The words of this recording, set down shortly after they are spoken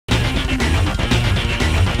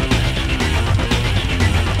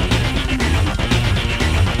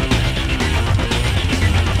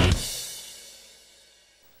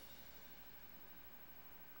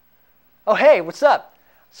Oh hey, what's up?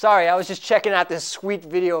 Sorry, I was just checking out this sweet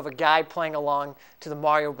video of a guy playing along to the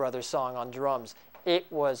Mario Brothers song on drums. It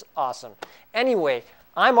was awesome. Anyway,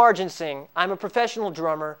 I'm Arjun Singh. I'm a professional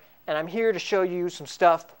drummer, and I'm here to show you some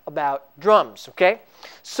stuff about drums, okay?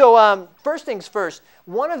 So first things first,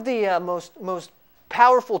 one of the most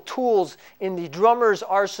powerful tools in the drummer's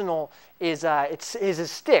arsenal is his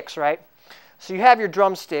sticks, right? So you have your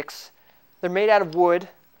drumsticks. They're made out of wood.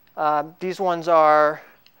 These ones are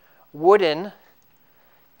wooden.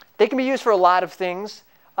 They can be used for a lot of things.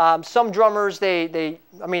 Some drummers, I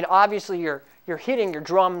mean, obviously you're hitting your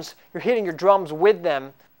drums with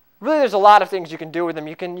them. Really, there's a lot of things you can do with them.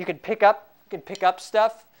 You can pick up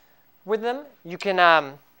stuff with them. You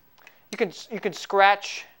can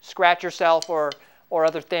scratch yourself or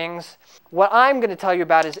other things. What I'm going to tell you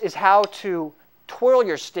about is how to twirl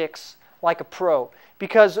your sticks like a pro,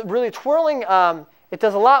 because really twirling it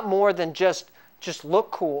does a lot more than just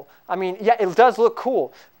look cool. I mean, yeah, it does look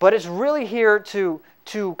cool, but it's really here to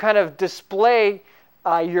kind of display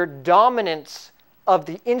your dominance of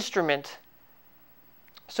the instrument.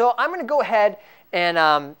 So I'm going to go ahead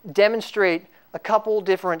and demonstrate a couple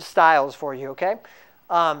different styles for you, okay?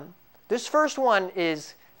 This first one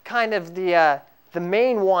is kind of the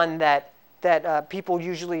main one that people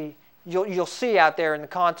usually, you'll see out there in the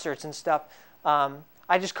concerts and stuff.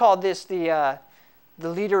 I just call this the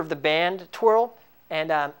leader of the band twirl,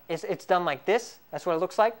 and it's done like this. That's what it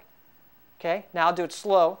looks like. Okay, now I'll do it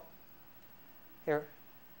slow. Here.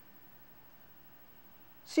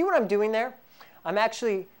 See what I'm doing there? I'm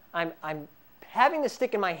having the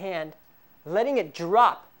stick in my hand, letting it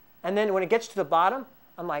drop, and then when it gets to the bottom,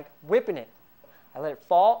 I'm like whipping it. I let it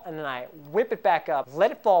fall, and then I whip it back up. Let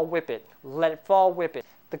it fall, whip it. Let it fall, whip it.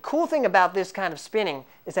 The cool thing about this kind of spinning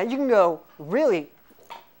is that you can go really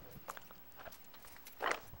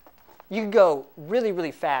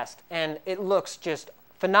fast, and it looks just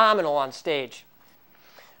phenomenal on stage.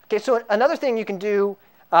 Okay, so another thing you can do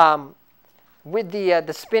with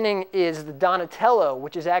the spinning is the Donatello,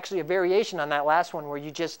 which is actually a variation on that last one, where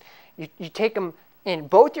you take them in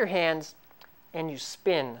both your hands and you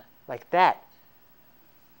spin like that.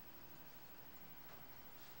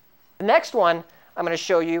 The next one I'm going to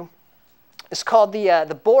show you is called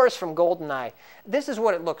the Boris from GoldenEye. This is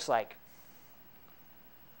what it looks like.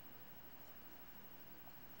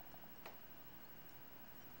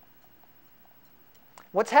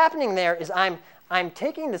 What's happening there is I'm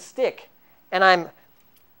taking the stick and I'm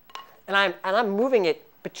moving it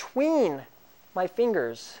between my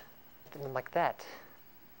fingers, like that.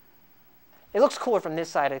 It looks cooler from this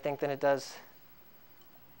side, I think, than it does.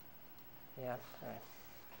 Yeah. All right.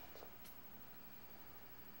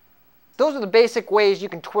 Those are the basic ways you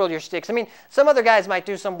can twirl your sticks. I mean, some other guys might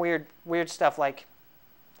do some weird stuff like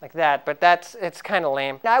that, but it's kind of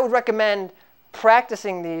lame. I would recommend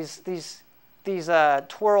practicing these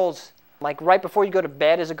twirls like right before you go to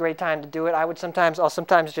bed is a great time to do it. I'll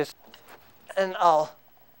sometimes just I'll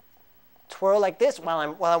twirl like this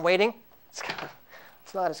while I'm waiting. It's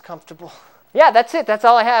not as comfortable. Yeah, that's it. That's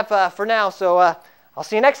all I have for now. So I'll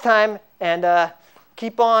see you next time, and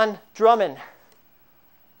keep on drumming.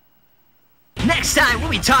 Next time,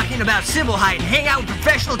 we'll be talking about cymbal height and hang out with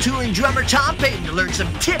professional touring drummer Tom Payton to learn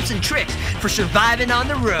some tips and tricks for surviving on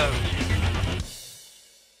the road.